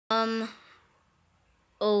Um,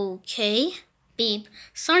 okay. Beep.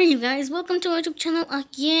 Sorry, you guys. Welcome to our YouTube channel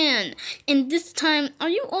again. And this time, are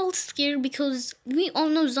you all scared? Because we all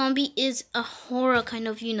know zombie is a horror kind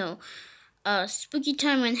of, spooky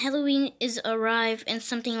time when Halloween is arrive and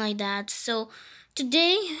something like that. So,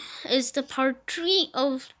 today is the part 3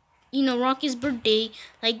 of, Rocky's birthday.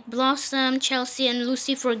 Like, Blossom, Chelsea, and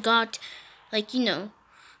Lucy forgot,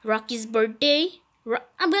 Rocky's birthday.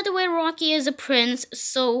 By the way, Rocky is a prince,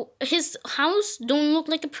 so his house don't look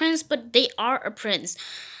like a prince, but they are a prince.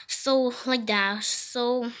 So like that.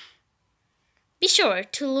 So be sure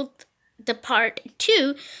to look the part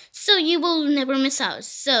 2, so you will never miss out.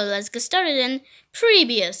 So let's get started. And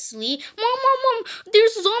previously, mom,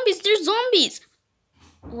 there's zombies. There's zombies.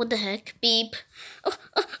 What the heck? Beep.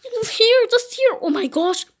 Here, just here. Oh my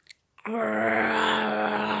gosh. Brain.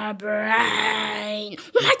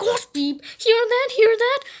 Oh my gosh, Beep. Hear that? Hear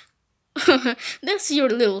that? That's your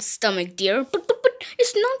little stomach, dear. But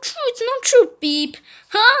it's not true. It's not true, Beep.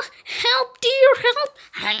 Huh? Help, dear, help.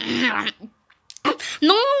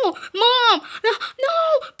 No, Mom.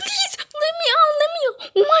 No, please. Let me out. Let me out.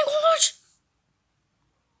 Oh my gosh.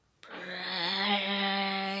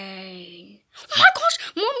 Brain. Oh my gosh.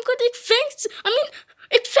 Mom got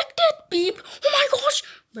infected, Beep. Oh my gosh.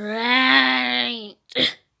 Brain.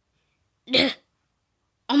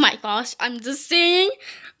 Oh my gosh, I'm just saying.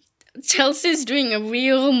 Chelsea's doing a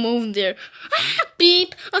real move there.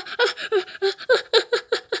 Beep.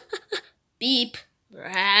 Beep.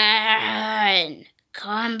 Brain.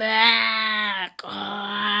 Come back.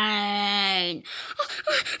 Brain. Oh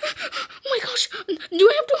my gosh. Do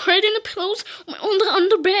I have to hide in the pillows on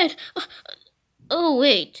the bed? Oh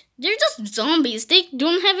wait, they're just zombies. They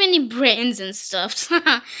don't have any brains and stuff.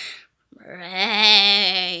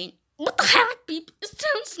 Brain. What the heck, Beep? It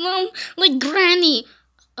sounds like Granny.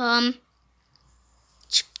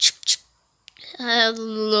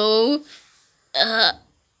 Hello.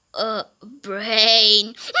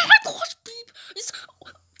 Brain. Oh my gosh, Beep. It's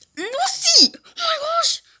Lucy. Oh my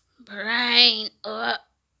gosh. Brain.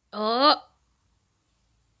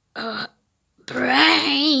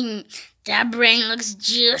 Brain. That brain looks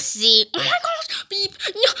juicy. Oh my gosh, Beep.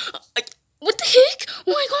 What the heck?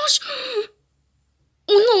 Oh my gosh.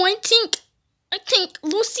 Oh no, I think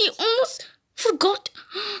Lucy almost forgot.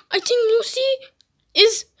 I think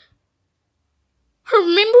her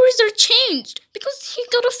memories are changed because he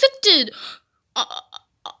got affected.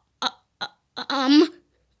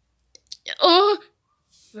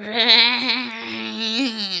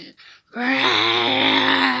 Brain.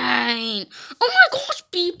 Brain. Oh my gosh,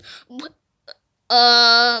 Beep.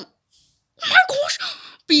 Oh my gosh,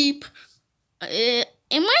 Beep.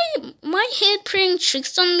 Am my head playing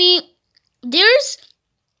tricks on me?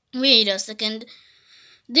 Wait a second.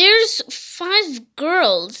 There's 5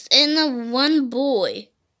 girls and 1 boy.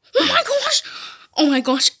 Oh my gosh! Oh my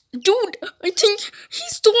gosh, dude! I think he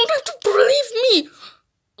don't have to believe me.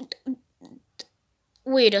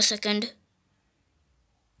 Wait a second.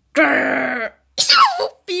 Grrr.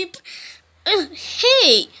 Beep.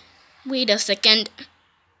 Hey, wait a second.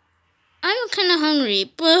 I'm kind of hungry,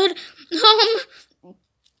 but Mom,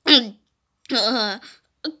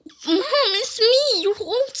 it's me, your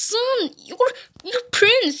old son, your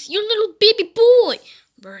prince, your little baby boy.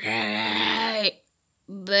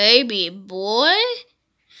 Baby boy?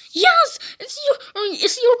 Yes, it's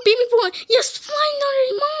your baby boy. Yes,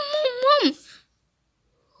 finally, Mom.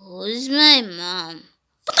 Who's my mom?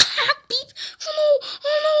 What the heck, Beep? Oh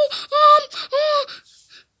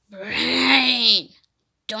no. Brain.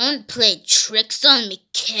 Don't play tricks on me,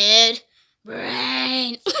 kid.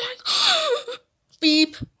 Brain. Oh my God.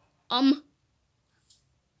 Beep. I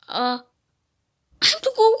have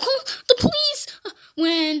to go call the police.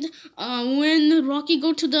 When Rocky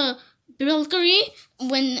go to the balcony,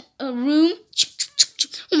 when a room.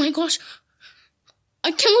 Oh my gosh.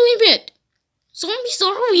 I can't believe it. Zombies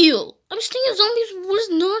are real. I was thinking zombies was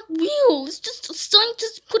not real. It's just a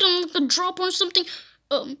scientist put on like a drop or something.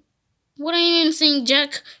 What I am saying,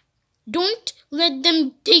 Jack, don't let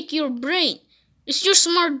them take your brain. It's your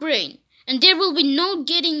smart brain. And there will be no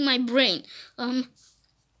getting my brain.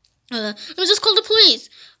 Let's just call the police.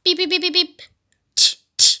 Beep, beep, beep, beep, beep.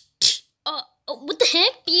 What the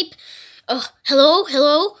heck, Beep? Hello?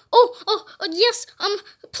 Yes,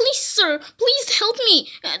 please, sir, please help me.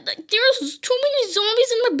 There's too many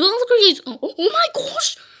zombies in my balconies. Oh my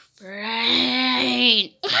gosh.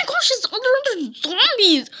 Brain. Oh my gosh, it's other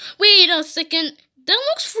zombies. Wait a second. That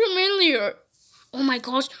looks familiar. Oh my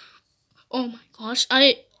gosh.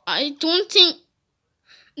 I don't think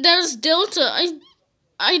that's Delta.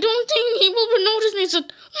 I don't think he will notice me. So,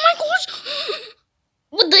 oh my gosh.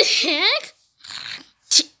 What the heck?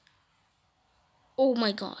 Oh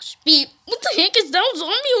my gosh. Beep. What the heck? Is that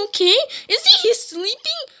zombie okay? Is he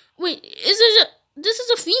sleeping? Wait, this is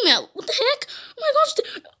a female. What the heck? Oh my gosh.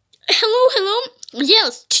 Hello?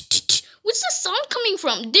 Yes. What's the sound coming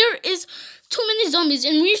from? There is too many zombies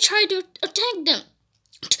and we try to attack them.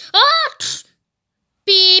 Ah!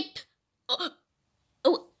 Beep. Oh.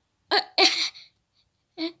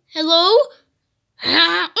 Hello? Oh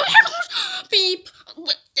my gosh. Beep.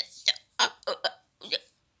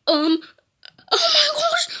 Oh my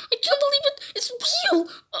gosh! I can't believe it! It's real!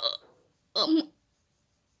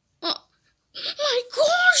 My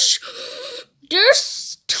gosh!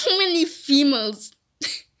 There's too many females.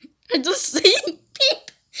 I just saying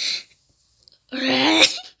peep. Why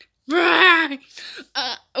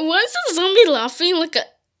is the zombie laughing like a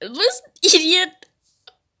this idiot?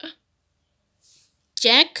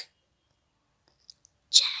 Jack,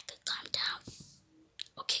 calm down.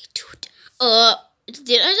 Okay, dude.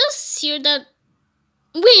 Did I just hear that?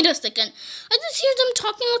 Wait a second. I just hear them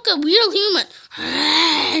talking like a real human.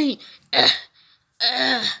 Oh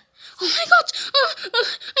my god.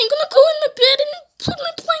 I'm gonna go in my bed and put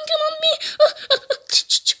my blanket on me.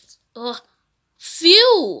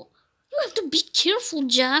 Phew. You have to be careful,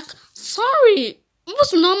 Jack. Sorry. It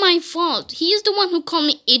was not my fault. He is the one who called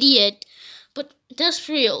me idiot. But that's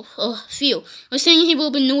real. Phew. I was saying he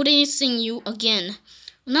will be noticing you again.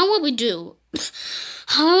 Now what we do?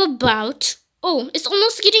 How about... Oh, it's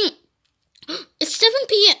almost getting... It's 7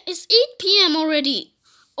 p.m. It's 8 p.m. already.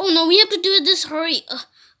 Oh no, we have to do it this hurry.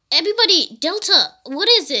 Everybody, Delta, what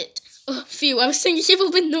is it? Phew, I was saying he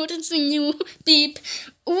will be noticing you. Beep.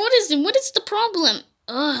 What is it? What is the problem?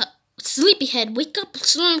 Sleepyhead, wake up,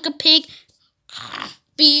 sound like a pig.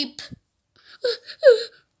 Beep.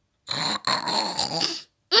 Oh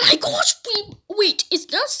my gosh, beep. Wait, is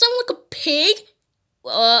that sound like a pig?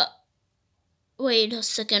 Wait a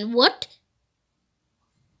second, what?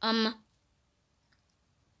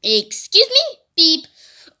 Excuse me? Beep.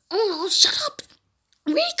 Oh, shut up.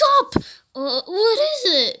 Wake up. What is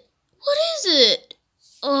it? What is it?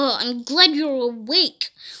 I'm glad you're awake.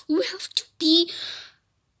 We have to be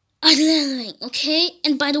alert, okay?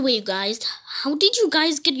 And by the way, you guys, how did you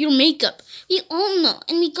guys get your makeup? We all know.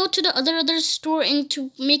 And we go to the other store and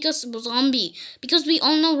to make us a zombie. Because we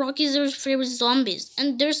all know Rocky's our favorite zombies.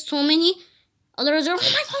 And there's so many other... Oh my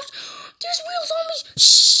god! There's real zombies!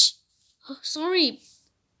 Shh! Sorry.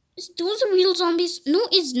 Those are real zombies? No,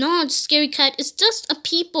 it's not, Scary Cat. It's just a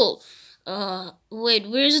people. Wait,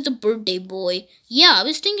 where's the birthday boy? Yeah, I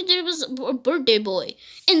was thinking there was a birthday boy.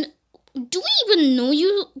 And do we even know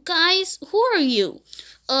you guys? Who are you?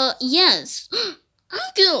 Yes.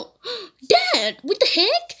 Uncle! Dad! What the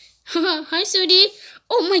heck? Hi, sweetie.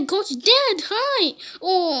 Oh my gosh, Dad, hi!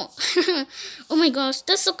 Oh, oh my gosh,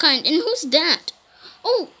 that's so kind. And who's that?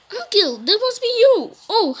 Oh, Uncle, that must be you.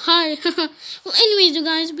 Oh, hi. Well, anyways, you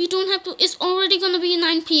guys, we don't have to. It's already gonna be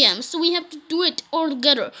 9 p.m., so we have to do it all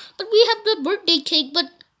together. But we have the birthday cake, but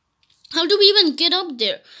how do we even get up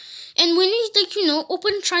there? And when we, like,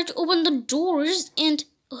 try to open the doors, and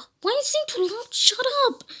why is it too loud? Shut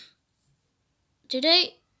up. Did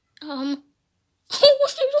I, I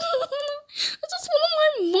just want my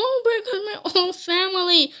mom back and my whole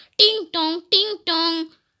family. Ding dong, ding dong.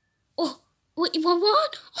 Oh. Wait,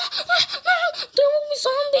 what? There will be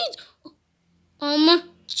zombies. Oh my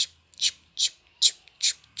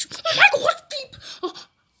god, beep.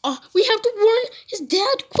 We have to warn his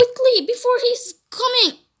dad quickly before he's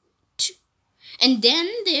coming. And then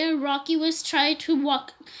there, Rocky was trying to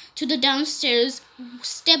walk to the downstairs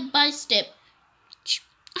step by step.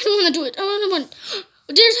 I don't want to do it. I don't want.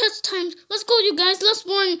 There's time. Let's go, you guys. Let's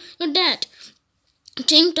warn your dad.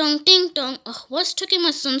 Ding dong, ding dong. What's taking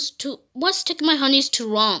my honeys to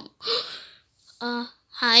wrong?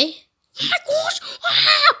 Hi. Oh my gosh!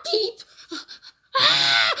 Beep.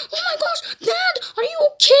 Oh my gosh, Dad, are you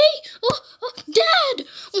okay? Dad.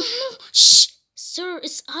 Oh, no. Shh, sir,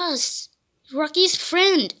 it's us, Rocky's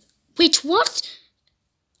friend. Wait, what?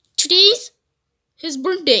 Today's his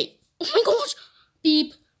birthday. Oh my gosh,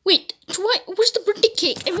 Beep. Wait, where's the birthday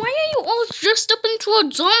cake? And why are you all dressed up into a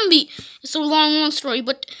zombie? It's a long story,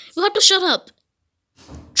 but you have to shut up.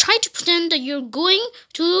 Try to pretend that you're going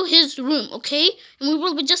to his room, okay? And we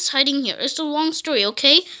will be just hiding here. It's a long story,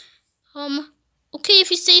 okay? Okay if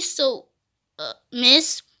you say so,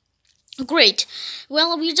 miss. Great.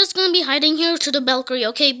 Well, we're just gonna be hiding here to the balcony,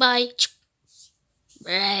 okay? Bye.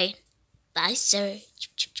 Right. Bye, sir.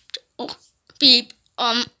 Oh, Beep.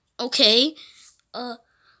 Okay.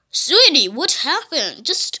 Sweetie, what happened?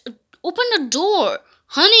 Just open the door.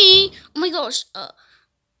 Honey! Oh my gosh.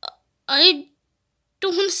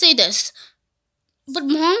 don't want to say this, but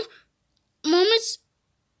Mom is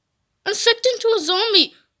infected into a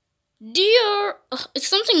zombie. Dear, is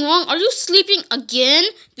something wrong? Are you sleeping again,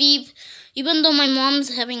 Beep? Even though my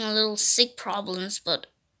mom's having a little sick problems, but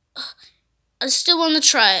I still want to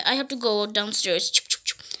try. I have to go downstairs.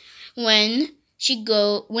 When he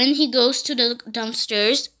goes to the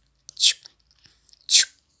downstairs,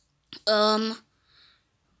 oh,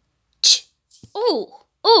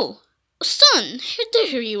 son,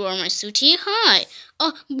 here you are, my sweetie. Hi.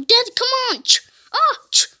 Dad, come on.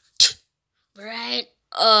 Right.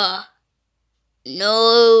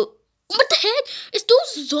 No. What the heck? Is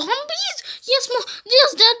those zombies? Yes, Mom.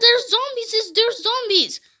 Yes, Dad, there's zombies. There's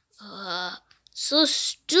zombies. So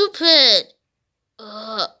stupid.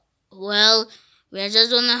 Well, we're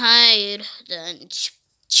just gonna hide then.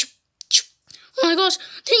 Oh my gosh,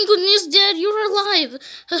 thank goodness, Dad, you're alive.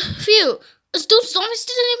 Phew. Those zombies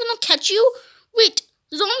didn't even catch you? Wait,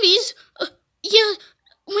 zombies? Yeah.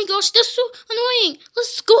 Oh my gosh, that's so annoying.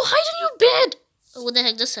 Let's go hide in your bed. What the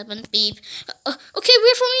heck just happened? Beep. Okay,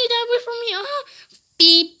 wait for me, Dad. Wait for me.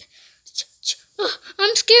 Beep.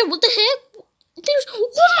 I'm scared. What the heck? Oh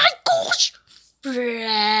my gosh.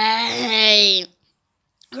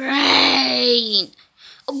 Rain.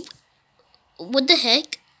 What the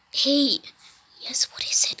heck? Hey. Yes, what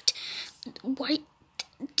is it? Why?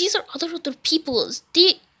 These are other people's.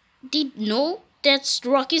 They know that's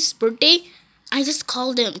Rocky's birthday. I just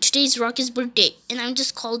called them. Today's Rocky's birthday, and I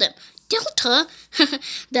just called them Delta.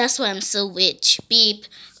 That's why I'm so rich. Beep.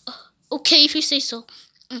 Okay, if you say so.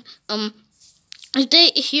 If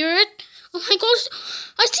they hear it, oh my gosh,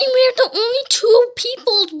 I think we're the only two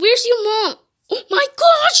people. Where's your mom? Oh my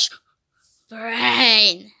gosh.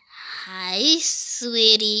 Brian. Hi,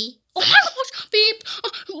 sweetie. Oh my gosh, babe.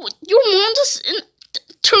 Your mom just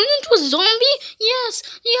turned into a zombie? Yes.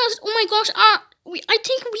 Oh my gosh. I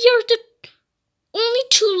think we are the only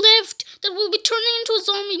two left that will be turning into a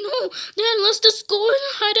zombie. No, then let's just go and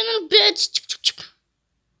hide in a bed.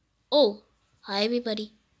 Oh, hi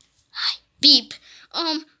everybody. Hi, Beep.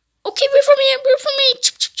 Okay, wait for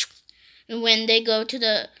me. When they go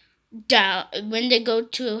to when they go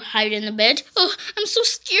to hide in the bed. Oh, I'm so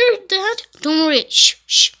scared, Dad. Don't worry.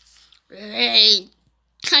 Shh. Hey.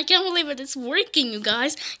 I can't believe it. It's working, you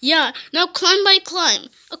guys. Yeah. Now climb by climb.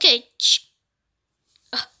 Okay.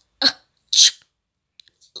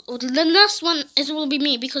 The last one will be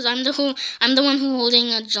me because I'm the one who holding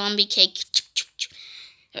a zombie cake.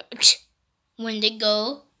 When they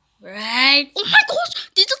go right. Oh my gosh!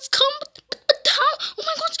 They just come. But how? Oh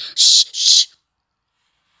my gosh! Shh.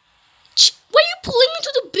 Why are you pulling me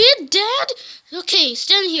to the bed, Dad? Okay,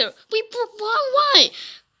 stand here. Wait, why?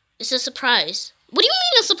 It's a surprise. What do you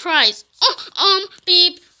mean a surprise?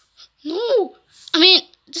 Beep. No. I mean,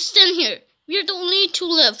 just stand here. We're the only two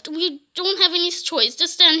left. We don't have any choice.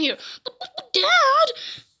 Just stand here. But Dad,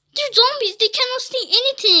 they're zombies. They cannot see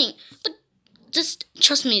anything. But just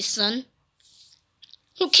trust me, son.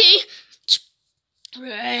 Okay.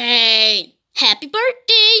 Right. Happy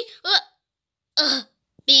birthday.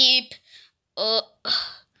 Beep.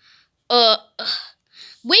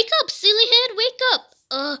 Wake up, silly head. Wake up.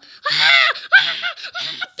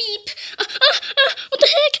 Beep. What the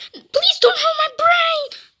heck? Please don't hurt my brain.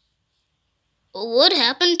 What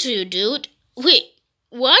happened to you, dude? Wait,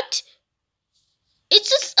 what? It's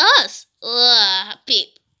just us.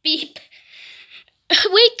 Beep. Wake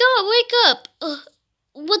up.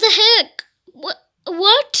 What the heck?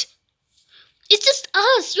 What? It's just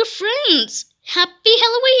us, your friends. Happy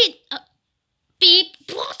Halloween. Beep.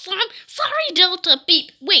 I'm sorry, Delta.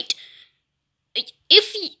 Beep. Wait.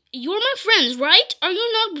 If you're my friends, right? Are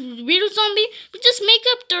you not real zombie? We just make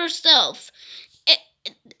up ourselves.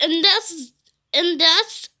 And that's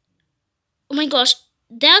oh my gosh,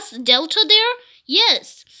 that's Delta there?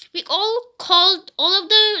 Yes. We all called all of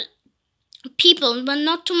the people, but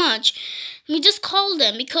not too much. We just called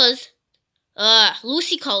them because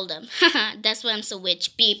Lucy called them. That's why I'm so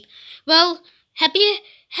rich. Beep. Well, happy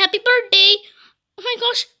birthday. Oh my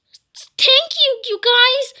gosh. Thank you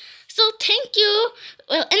guys. So thank you.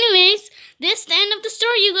 Well, anyways, that's the end of the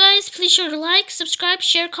story, you guys. Please sure to like, subscribe,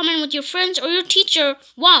 share, comment with your friends or your teacher.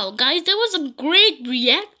 Wow, guys, that was a great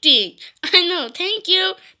reacting. I know. Thank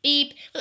you. Beep.